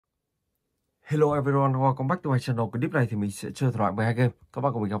Hello everyone, welcome back to my channel. Clip này thì mình sẽ chơi thể loại 12 game. Các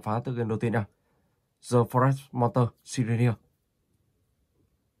bạn cùng mình khám phá từ game đầu tiên nha. The Forest Monster Siren.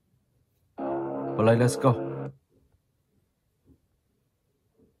 Play, let's go.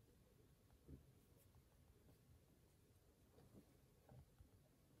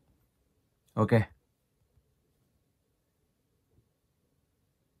 Ok.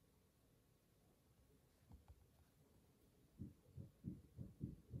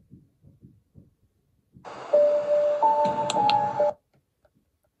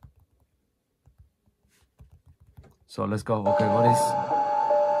 So let's go. Ok, what is?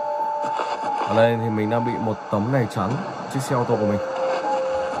 Ở đây thì mình đang bị một tấm này chắn chiếc xe ô tô của mình.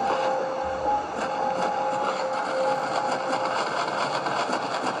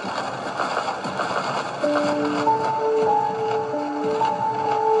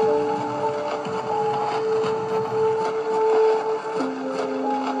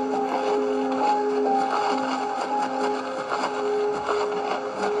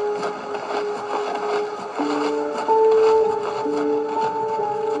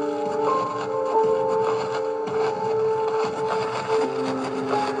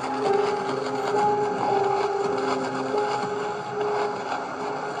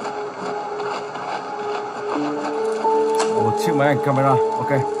 Chiếc máy ảnh camera,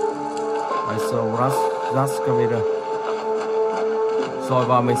 ok. I saw just camera. Rồi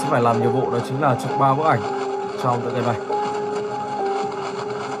và mình sẽ phải làm nhiệm vụ đó chính là chụp 3 bức ảnh trong tựa game này.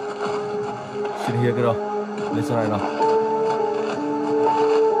 Trên here kia đâu, lên trên này nào.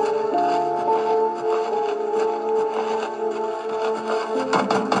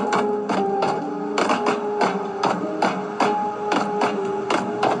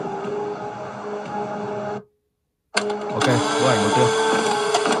 Ok, bức ảnh đầu tiên.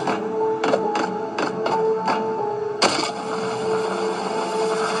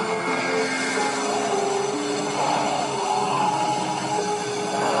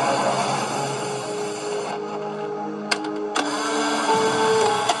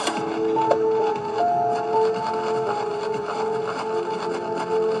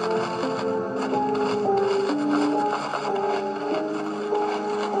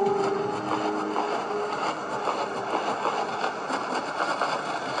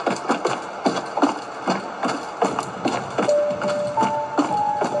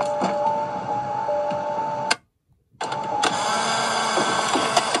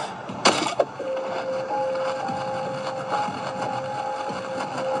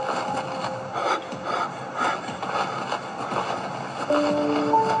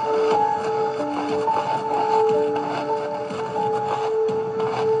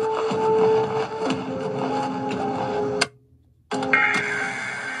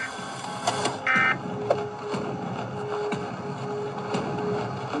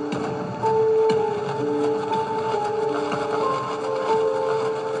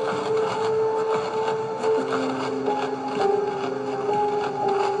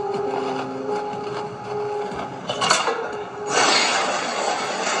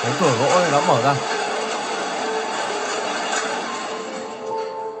 Cánh cửa gỗ này nó mở ra.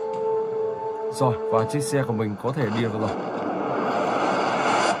 Rồi, và chiếc xe của mình có thể đi được rồi.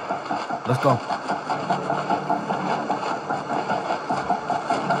 Let's go.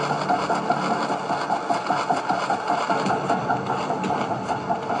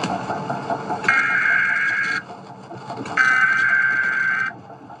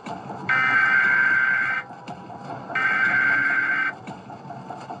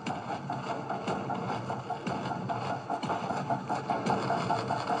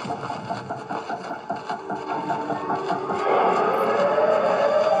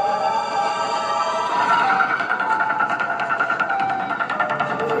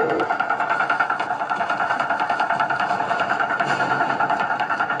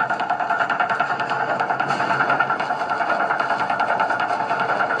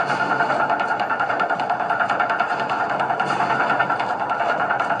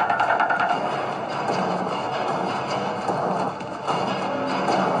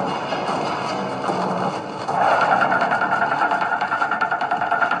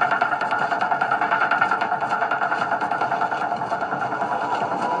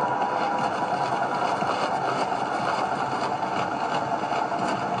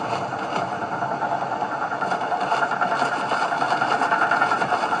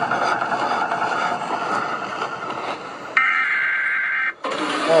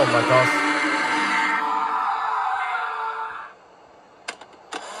 Oh my god.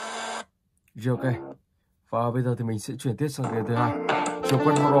 Rồi ok. Và bây giờ thì mình sẽ chuyển tiếp sang game thứ hai. Chiều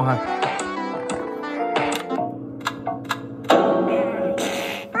quân Horror 2.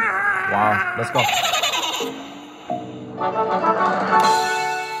 Wow, let's go.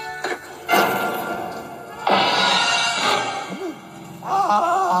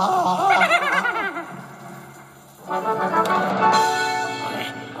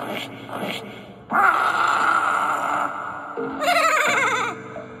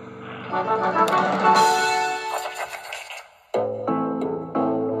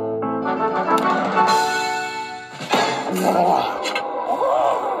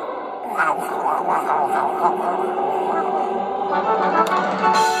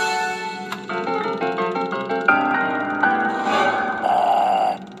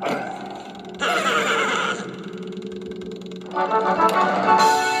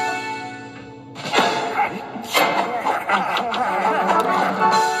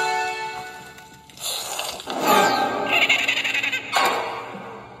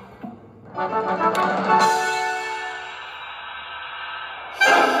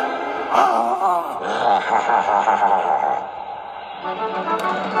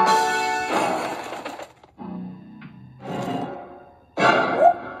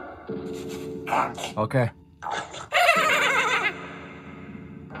 Ok.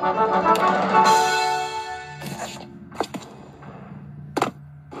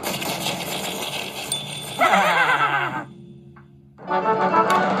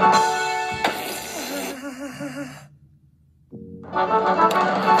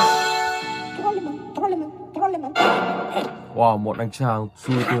 Wow, một anh chàng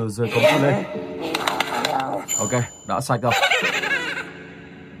chui từ dưới cống xuống lên. Ok, đã sạch rồi.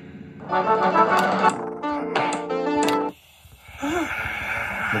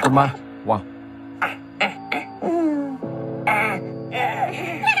 Một con ma. Wow.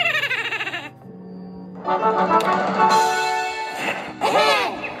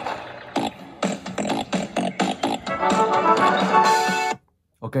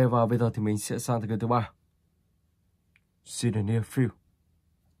 Ok, và bây giờ thì mình sẽ sang game thứ 3. Siren Field.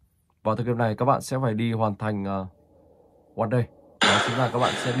 Vào game này các bạn sẽ phải đi hoàn thành one day. Đó chính là các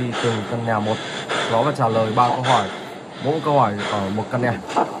bạn sẽ đi từ căn nhà một, đó và trả lời 3 câu hỏi. Mỗi câu hỏi ở một căn nhà.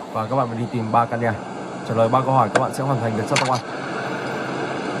 Và các bạn phải đi tìm 3 căn nhà. Trả lời 3 câu hỏi các bạn sẽ hoàn thành được chapter 1.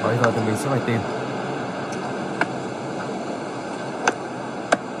 Và bây giờ thì mình sẽ phải tìm.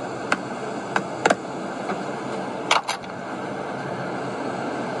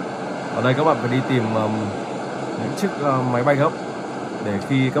 Ở đây các bạn phải đi tìm những chiếc máy bay gấp để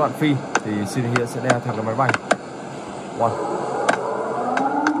khi các bạn phi thì Siren sẽ đeo theo cái máy bay. Wow.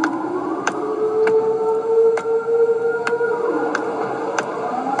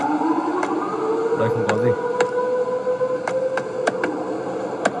 Đây không có gì.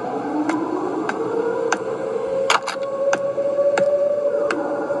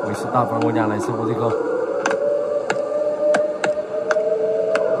 Mình sẽ tạt vào ngôi nhà này xem có gì không.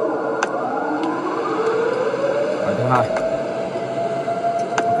 Thứ hai.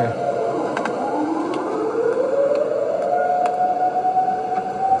 Ok.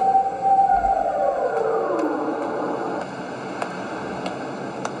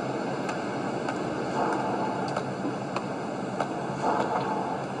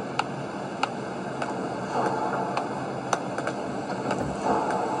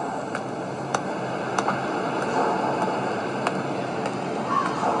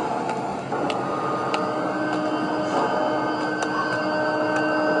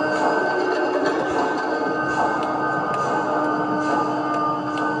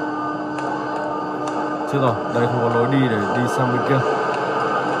 Chết rồi, đây không có lối đi để đi sang bên kia.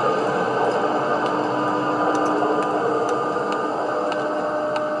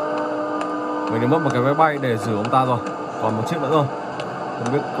 Mình đã mất một cái máy bay để rửa ông ta rồi. Còn một chiếc nữa thôi.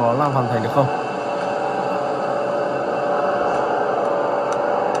 Không biết có làm hoàn thành được không.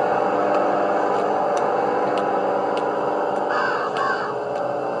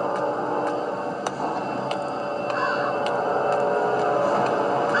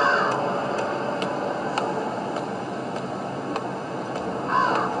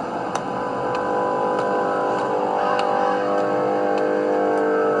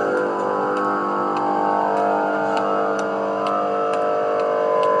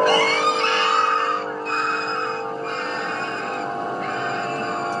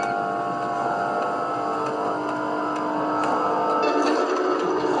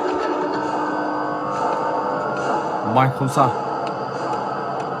 May không sao.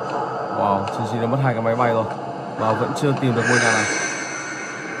 Wow, chỉ đã mất 2 cái máy bay rồi và vẫn chưa tìm được ngôi nhà này.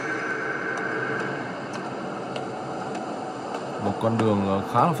 Một con đường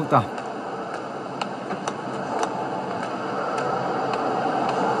khá là phức tạp.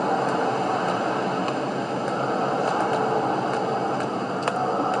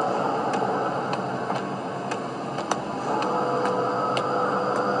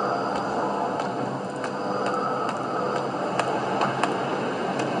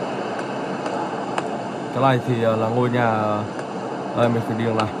 Cái này thì là ngôi nhà. Đây mình phải đi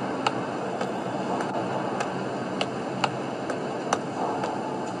đường này.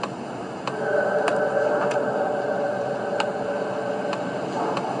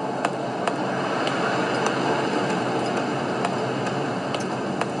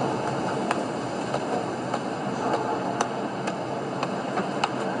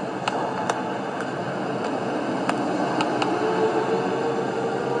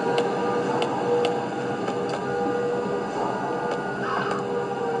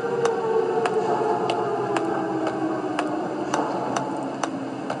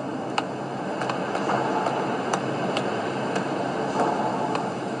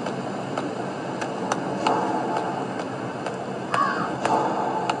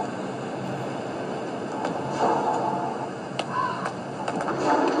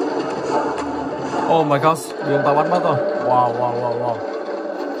 Oh my god, bị ông ta bắt mất rồi. Wow.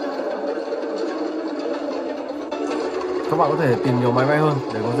 Các bạn có thể tìm nhiều máy bay hơn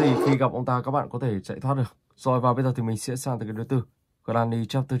để có gì khi gặp ông ta các bạn có thể chạy thoát được. Rồi và bây giờ thì mình sẽ sang tới cái thứ tư, Granny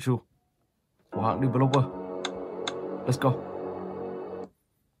Chapter 2 của hãng developer. Let's go.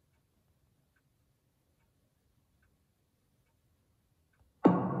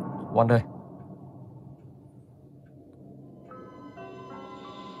 One day.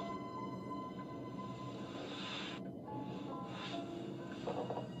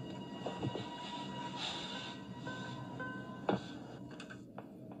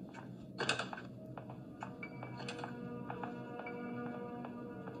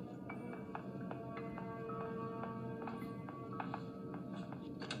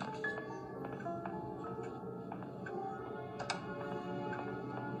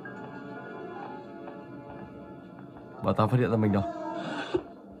 Bà ta phát hiện ra mình rồi.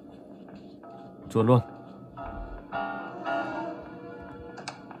 Chuồn luôn.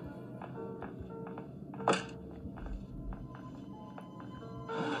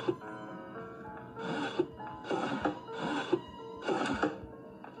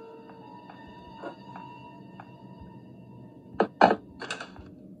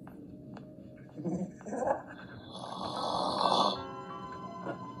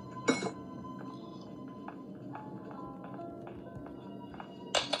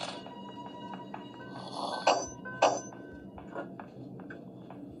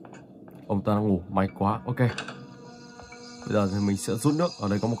 Ông ta đang ngủ, may quá. Ok. Bây giờ thì mình sẽ rút nước. Ở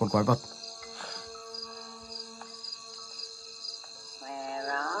đây có một con quái vật.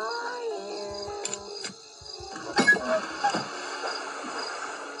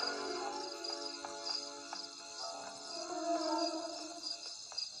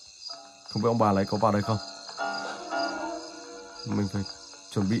 Không biết ông bà này có vào đây không? Mình phải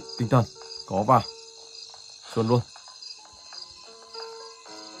chuẩn bị tinh thần. Có vào. Xuân luôn.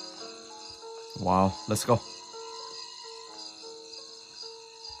 Wow, let's go.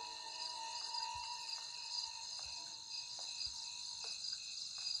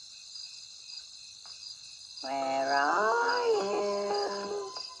 Where are you?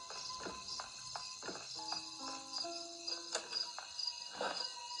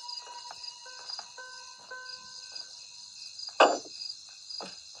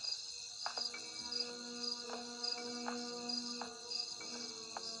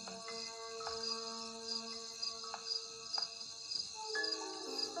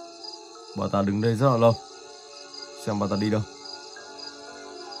 Bà ta đứng đây rất là lâu. Xem bà ta đi đâu.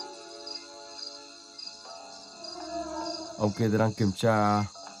 Ông kia đang kiểm tra.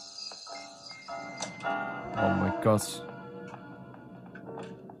 Oh my gosh.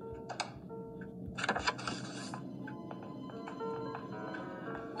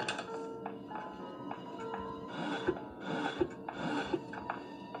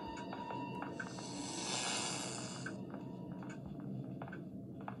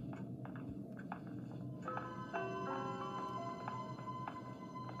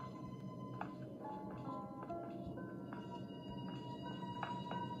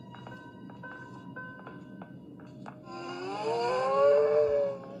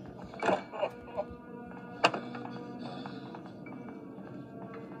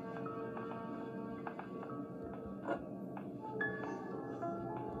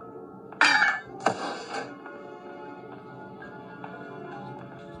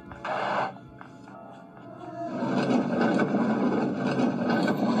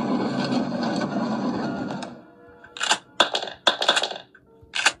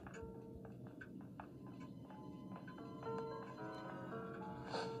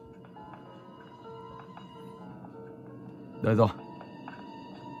 Đây rồi.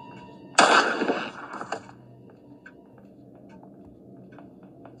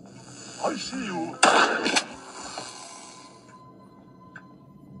 I see you.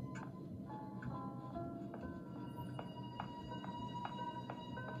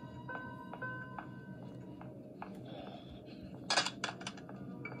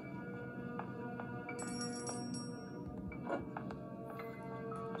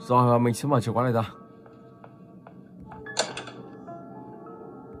 Rồi mình sẽ mở chìa khóa này ra.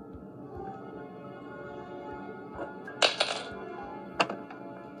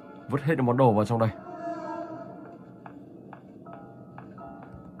 Vứt hết những món đồ vào trong đây.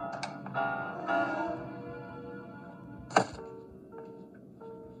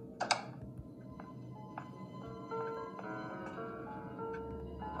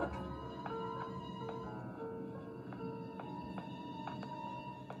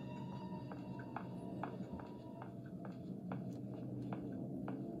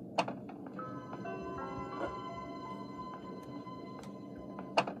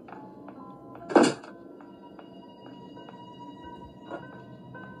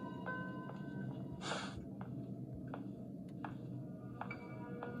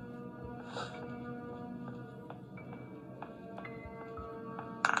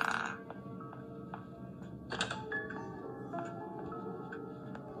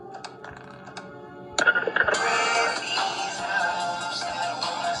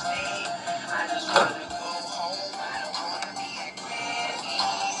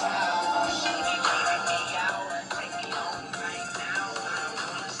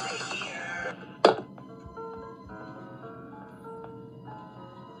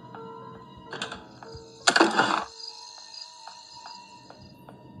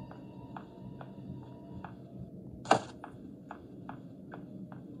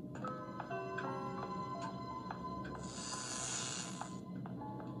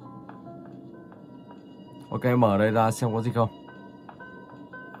 Ok, mở đây ra xem có gì không.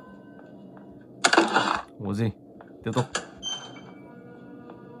 Không có gì. Tiếp tục.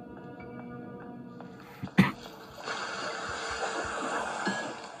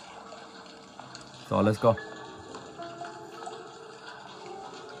 Rồi, let's go.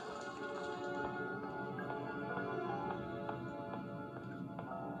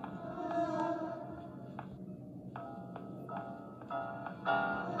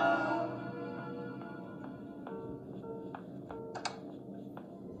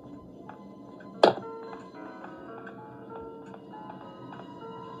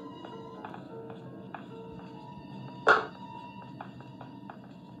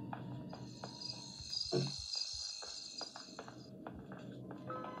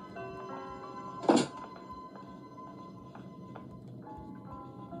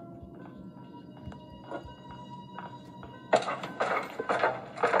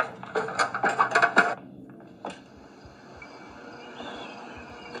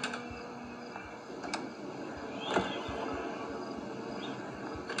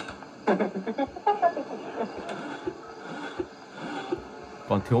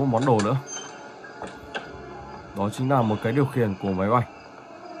 Còn thiếu một món đồ nữa. Đó chính là một cái điều khiển của máy bay.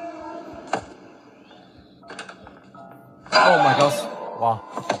 Oh my god. Wow.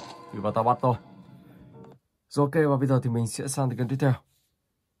 Thì vào tao bắt tôi. Rồi ok, và bây giờ thì mình sẽ sang tới kênh tiếp theo.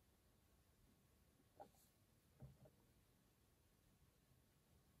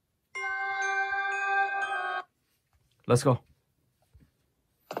 Let's go.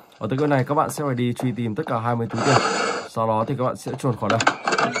 Ở tới kênh này các bạn sẽ phải đi truy tìm tất cả 20 túi tiền. Sau đó thì các bạn sẽ chuồn khỏi đây.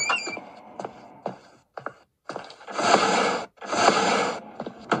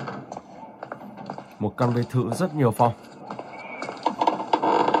 Một căn biệt thự rất nhiều phòng.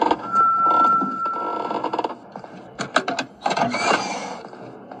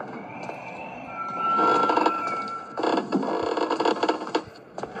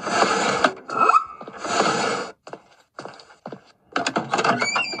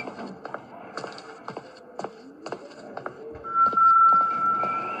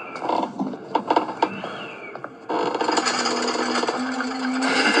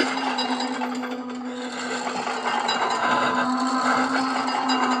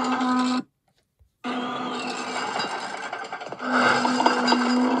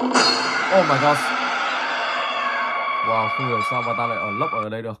 Oh my god. Wow, không hiểu sao mà ta lại ở lốc ở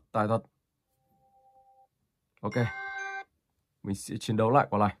đây được. Tài thật. Ok. Mình sẽ chiến đấu lại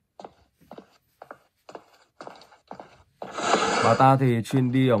quả này. Bà ta thì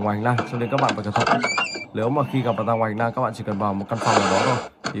chuyên đi ở ngoài hành lang, cho nên các bạn phải cẩn thận. Nếu mà khi gặp bà ta ngoài hành lang, các bạn chỉ cần vào một căn phòng nào đó thôi,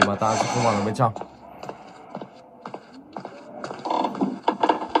 thì bà ta sẽ không vào ở bên trong.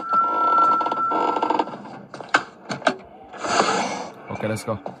 Ok, let's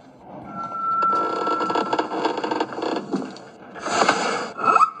go.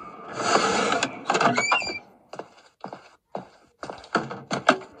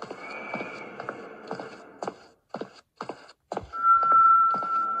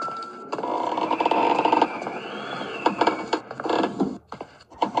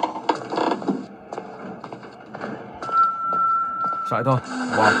 Chạy thôi.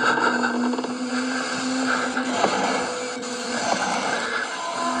 Wow.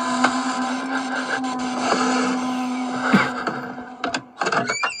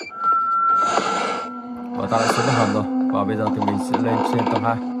 Và ta đã xuống được hầm rồi. Và bây giờ thì mình sẽ lên trên tầng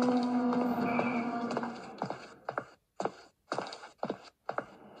 2.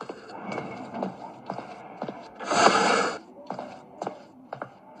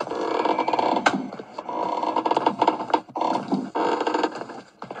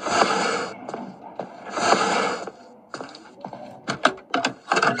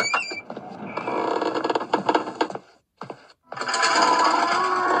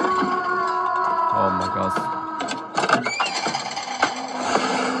 Oh my god.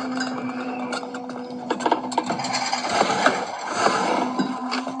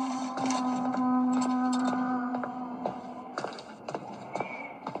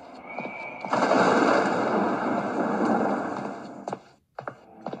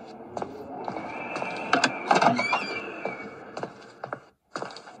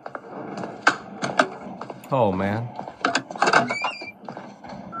 Oh man.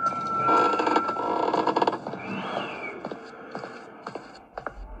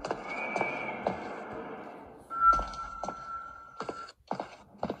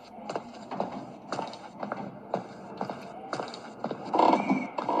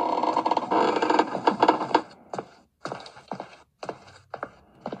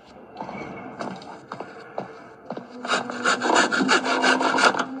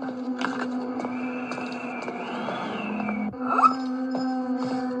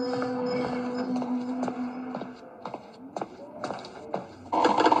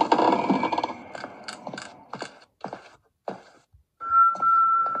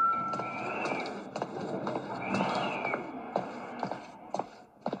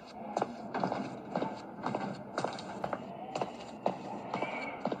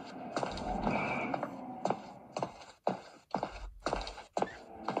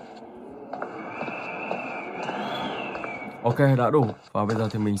 Ok, đã đủ. Và bây giờ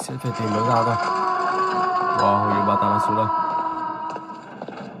thì mình sẽ phải tìm lối ra thôi. Wow, hình như bà ta đang xuống đây.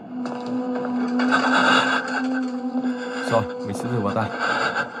 Rồi, mình sẽ thử bà ta.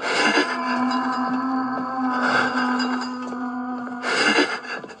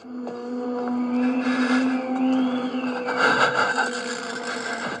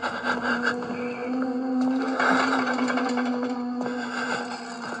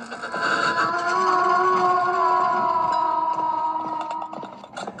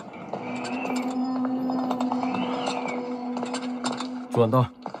 Chuồn thôi.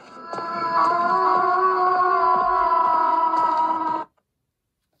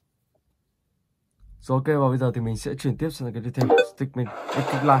 Rồi ok, và bây giờ thì mình sẽ chuyển tiếp sang cái tiếp theo. Stickman,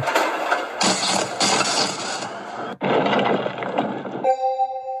 Stickman.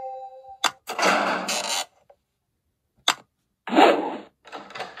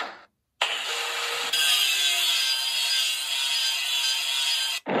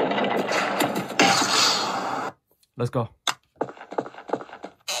 Let's go.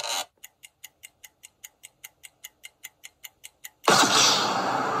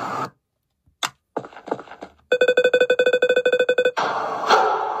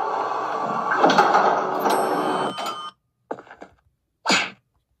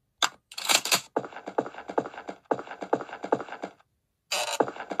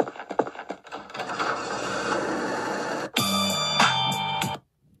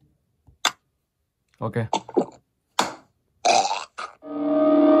 Ok.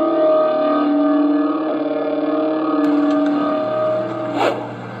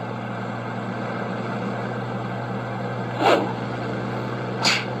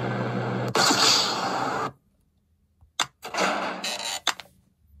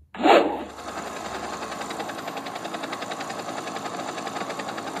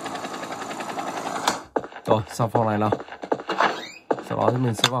 Rồi, sang phòng này nào. Sau đó thì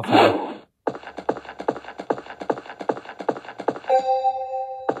mình sẽ vào phòng này.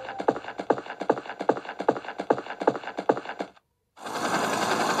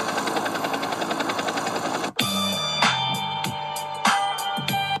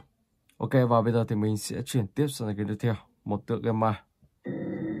 Ok, và bây giờ thì mình sẽ chuyển tiếp sang cái tiếp theo. Một tượng game ma.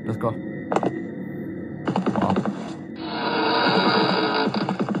 Let's go. Wow.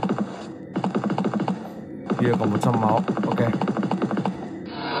 Kia còn 100 máu. Ok.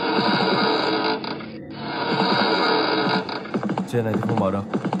 Trên này thì không mở được.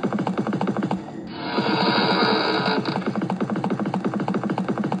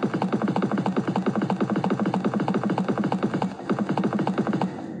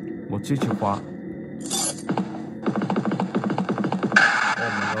 Một chiếc chìa khóa.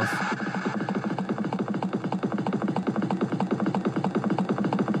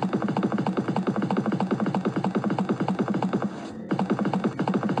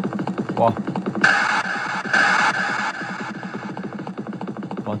 Wow.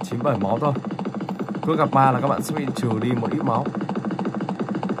 Còn 97 máu thôi. Cứ gặp ma là các bạn sẽ bị trừ đi một ít máu. Oh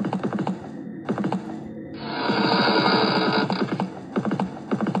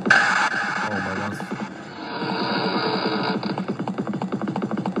my god.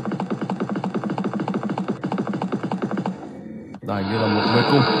 Đây như là một mê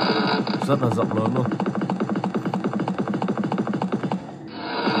cung rất là rộng lớn luôn.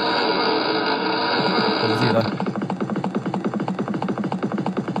 Không có gì đây.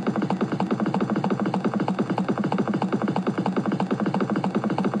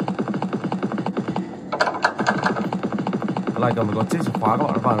 Lại cần phải có chiếc chìa khóa các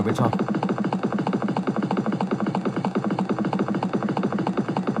bạn vào ở bên trong.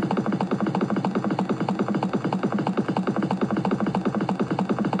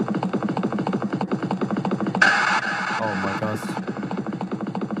 Oh my god.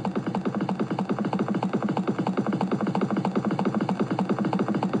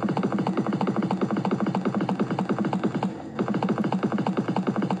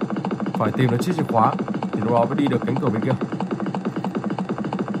 Phải tìm được chiếc chìa khóa thì lúc đó mới đi được cánh cửa bên kia.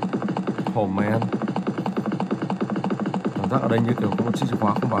 Oh man. Cảm giác ở đây như kiểu có một chiếc chìa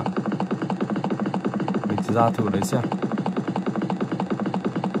khóa không bạn? Mình sẽ ra thử lấy xem.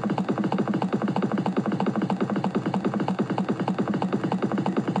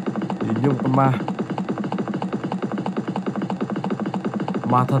 Nhìn như một con ma.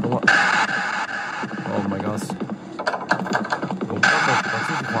 Ma thật đúng không ạ? Oh my god. Cũng bắt buộc có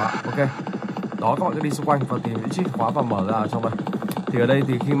chiếc chìa khóa. Ok. Đó, các bạn cứ đi xung quanh và tìm những chiếc chìa khóa và mở ra ở trong đây. Thì ở đây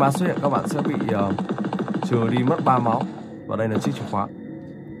thì khi ma xuất hiện các bạn sẽ bị trừ đi mất 3 máu. Và đây là chiếc chìa khóa.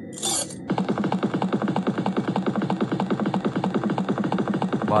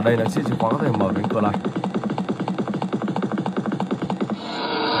 Và đây là chiếc chìa khóa có thể mở cánh cửa này.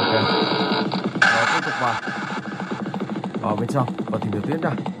 Ok. Đó, tiếp tục vào bên trong và tìm hiểu tiếp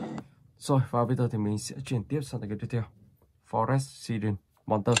nha. Rồi, và bây giờ thì mình sẽ chuyển tiếp sang cái tiếp theo. Forest Siren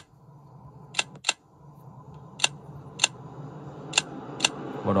Monster.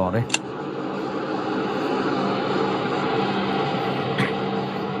 Màu đỏ đây.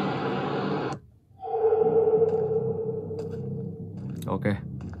 Ok.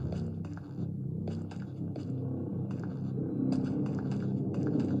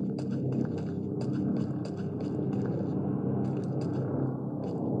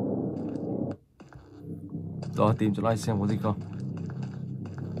 Rồi, tìm chỗ này xem có gì không.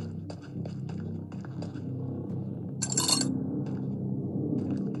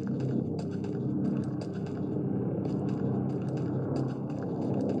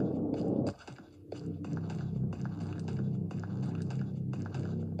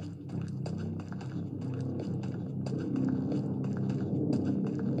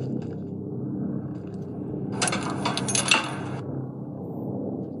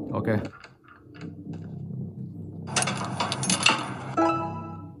 Ok.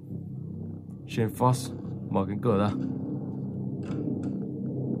 Chain Force, mở cánh cửa ra.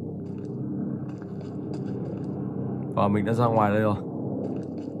 Và mình đã ra ngoài đây rồi.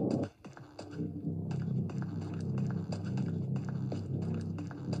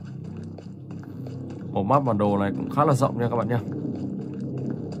 Ổ map bản đồ này cũng khá là rộng nha các bạn nha.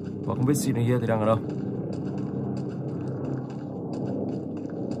 Và không biết Siren here thì đang ở đâu.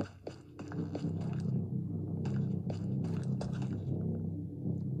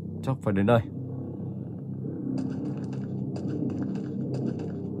 Chắc phải đến đây.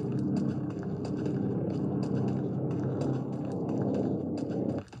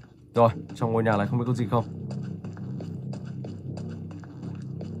 Rồi, trong ngôi nhà này không biết có gì không.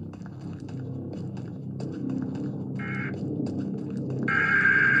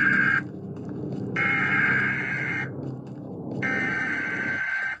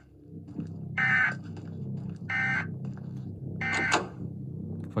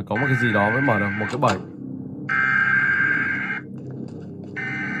 Phải có một cái gì đó mới mở được một cái bẫy.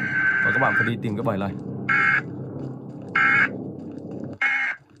 Và các bạn phải đi tìm cái bẫy này.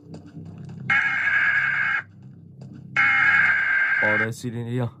 Ở đây Siren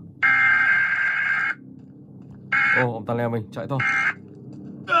here. Ông ta leo mình, chạy thôi.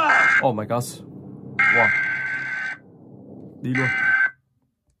 Oh my god. Wow. Đi luôn.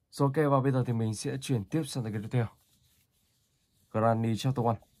 Rồi ok, và bây giờ thì mình sẽ chuyển tiếp sang cái tiếp theo. Granny Chapter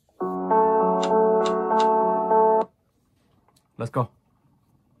 1. Let's go.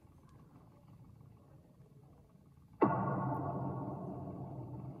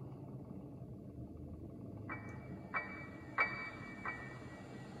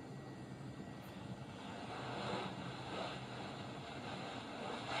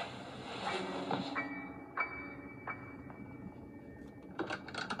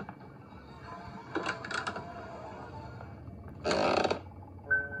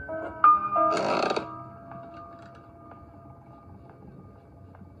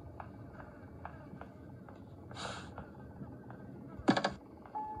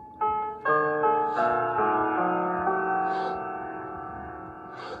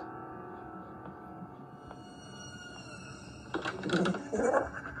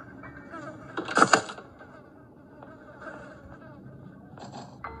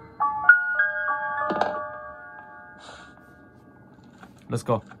 Let's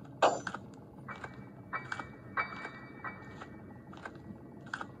go.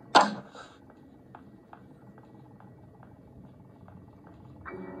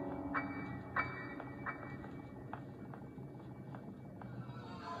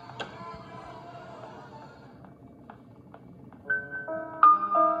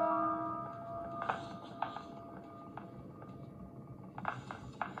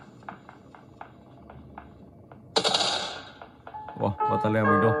 Wow, và ta leo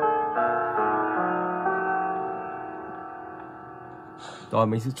mình luôn. Rồi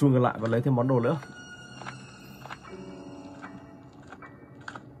mình sẽ chun lại và lấy thêm món đồ nữa.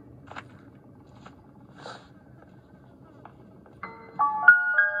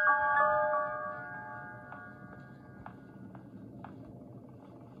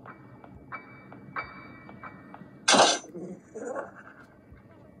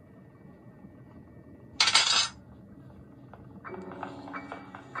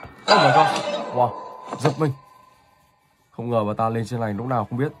 Oh my god. Wow, giật mình. Không ngờ bà ta lên trên này lúc nào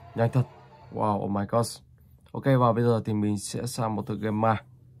không biết. Nhanh thật. Wow, oh my god. Ok, và bây giờ thì mình sẽ sang một tựa game ma.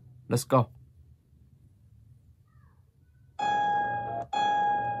 Let's go.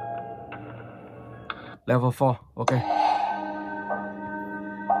 Level 4, ok.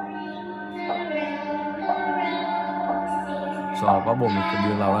 Rồi, bắt buộc mình phải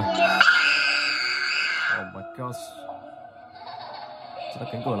đường nào đây. Oh my god. Chắc là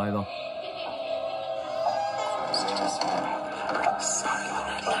cánh cửa này rồi.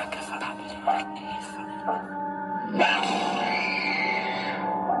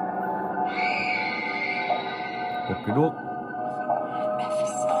 Một cái đuốc.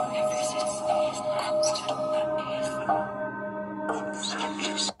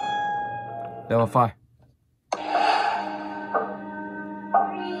 Level 5.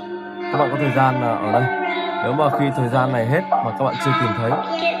 Các bạn có thời gian ở đây. Nếu mà khi thời gian này hết mà các bạn chưa tìm thấy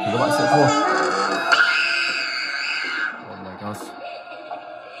thì các bạn sẽ thua. Oh my god.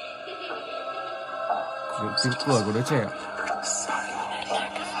 Những tiếng cười của đứa trẻ.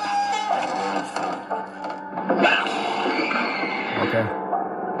 Ok.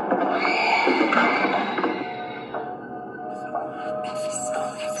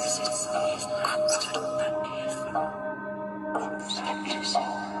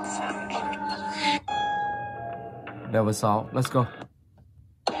 Level 6, let's go.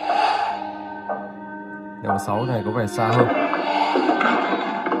 Level 6 này có vẻ xa hơn.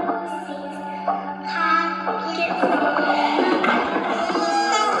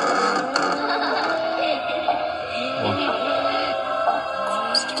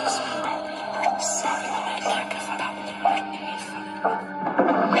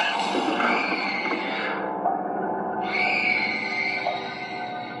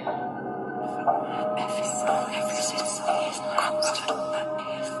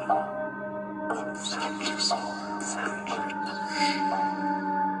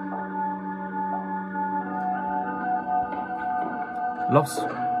 Locks.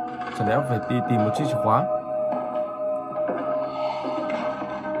 Chẳng lẽ phải đi tìm một chiếc chìa khóa.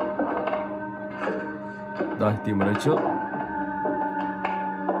 Đây, tìm ở đây trước.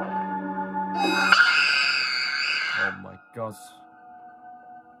 Oh my god.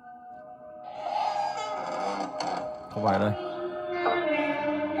 Không phải đây.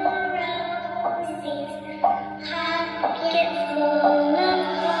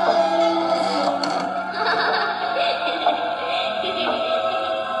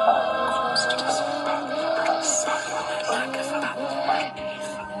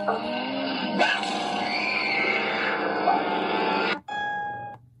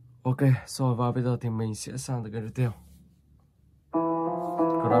 Ok, rồi và bây giờ thì mình sẽ sang tới cái tiếp theo.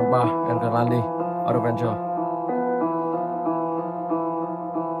 Grandpa and Granny Adventure.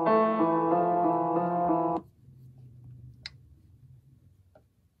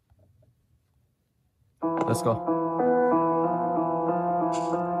 Let's go.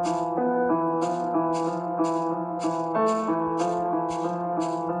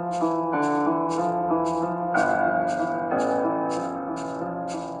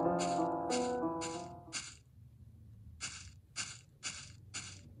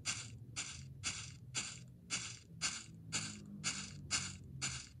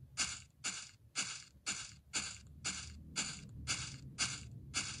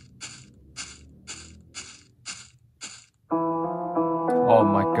 Oh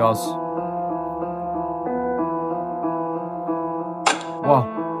my god. Wow.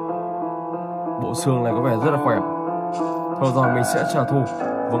 Bộ xương này có vẻ rất là khỏe. Thôi rồi mình sẽ trả thù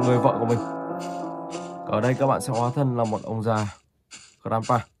với người vợ của mình. Ở đây các bạn sẽ hóa thân là một ông già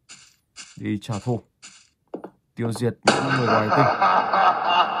Grandpa đi trả thù. tiêu diệt những người ngoài hành tinh.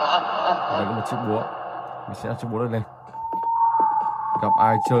 Ở đây có một chiếc búa, mình sẽ đặt chiếc búa lên. Gặp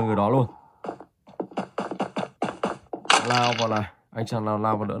ai chơi người đó luôn. Lao vào này, anh chàng nào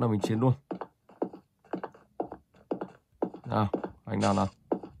lao vào nữa là mình chiến luôn. Nào, anh nào.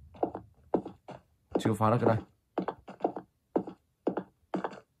 Chưa phá được cái này.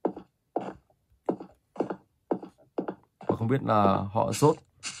 Và không biết là họ sốt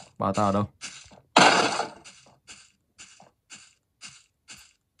bà ta ở đâu.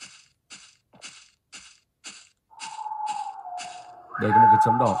 Đây có một cái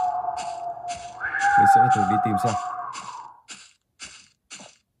chấm đỏ. Mình sẽ phải thử đi tìm xem.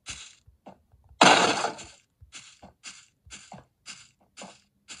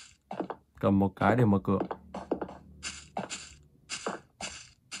 Cầm một cái để mở cửa.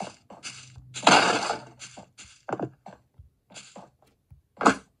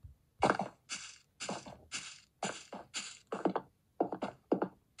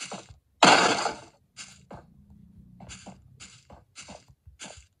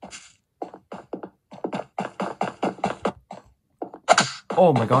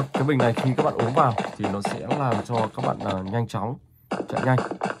 Oh my god, cái bình này khi các bạn uống vào thì nó sẽ làm cho các bạn nhanh chóng chạy nhanh.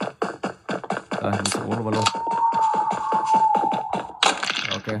 Đây, mình sẽ uống nó vào luôn.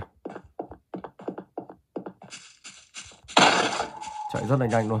 Ok. Chạy rất là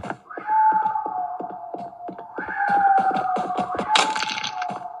nhanh luôn.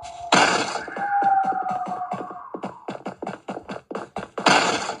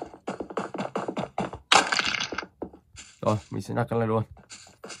 Rồi, mình sẽ nhặt cái này luôn.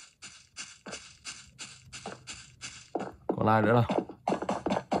 Còn ai nữa nào?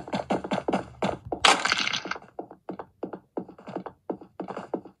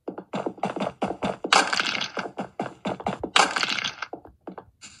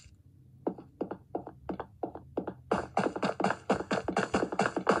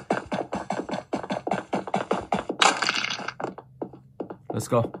 Let's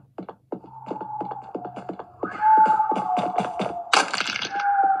go.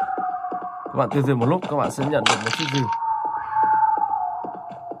 Các bạn tiêu diệt một lúc các bạn sẽ nhận được một chiếc rìu.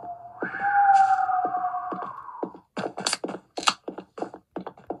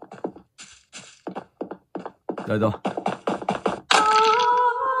 Đây rồi.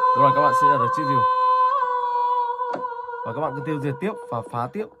 Rồi các bạn sẽ nhận được chiếc rìu. Và các bạn cứ tiêu diệt tiếp và phá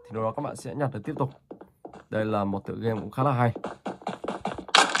tiếp thì lúc đó các bạn sẽ nhặt được tiếp tục. Đây là một tựa game cũng khá là hay.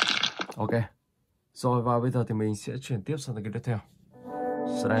 Ok. Rồi và bây giờ thì mình sẽ chuyển tiếp sang cái tiếp theo.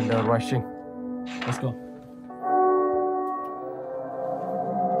 Slender Racing. Let's go.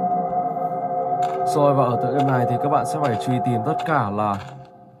 Rồi và ở tựa game này thì các bạn sẽ phải truy tìm tất cả là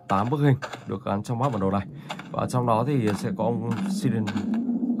 8 bức hình được gắn trong map bản đồ này. Và trong đó thì sẽ có ông Siren,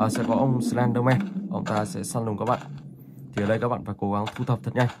 sẽ có ông Slenderman. Ông ta sẽ săn lùng các bạn. Thì ở đây các bạn phải cố gắng thu thập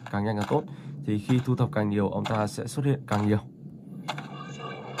thật nhanh, càng nhanh càng tốt. Thì khi thu thập càng nhiều, ông ta sẽ xuất hiện càng nhiều.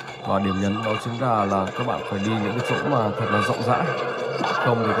 Và điểm nhấn đó chính là các bạn phải đi những cái chỗ mà thật là rộng rãi.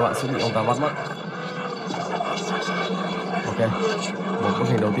 Không thì các bạn sẽ bị ông ta bắt mất. Ok, một bức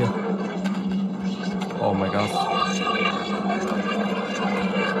hình đầu tiên. Oh my god.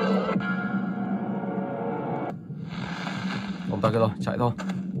 Ông ta kia rồi, chạy thôi.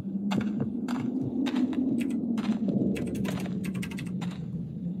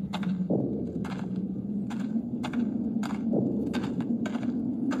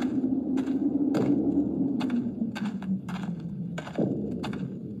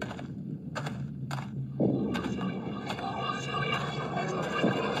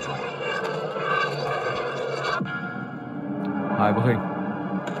 Hai bức hình.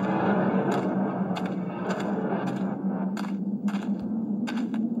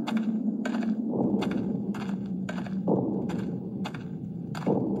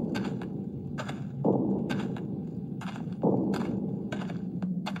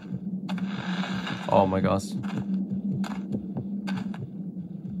 Oh my gosh.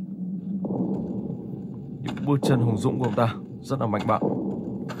 Những bước chân hùng dũng của ông ta rất là mạnh bạo.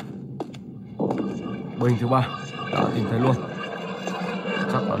 Bức hình thứ ba đã tìm thấy luôn.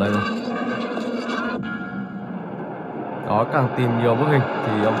 Chắc ở đây rồi. Đó, càng tìm nhiều bức hình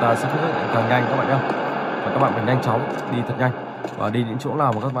thì ông ta sẽ xuất hiện càng nhanh các bạn nhé. Và các bạn phải nhanh chóng, đi thật nhanh. Và đi những chỗ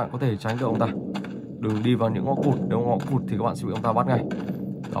nào mà các bạn có thể tránh được ông ta. Đừng đi vào những ngõ cụt, nếu ngõ cụt thì các bạn sẽ bị ông ta bắt ngay.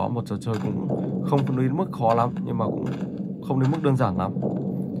 Đó, một trò chơi cũng không đến mức khó lắm, nhưng mà cũng không đến mức đơn giản lắm.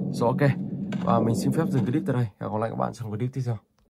 Rồi ok, và mình xin phép dừng clip tại đây. Hẹn gặp lại các bạn trong clip tiếp theo.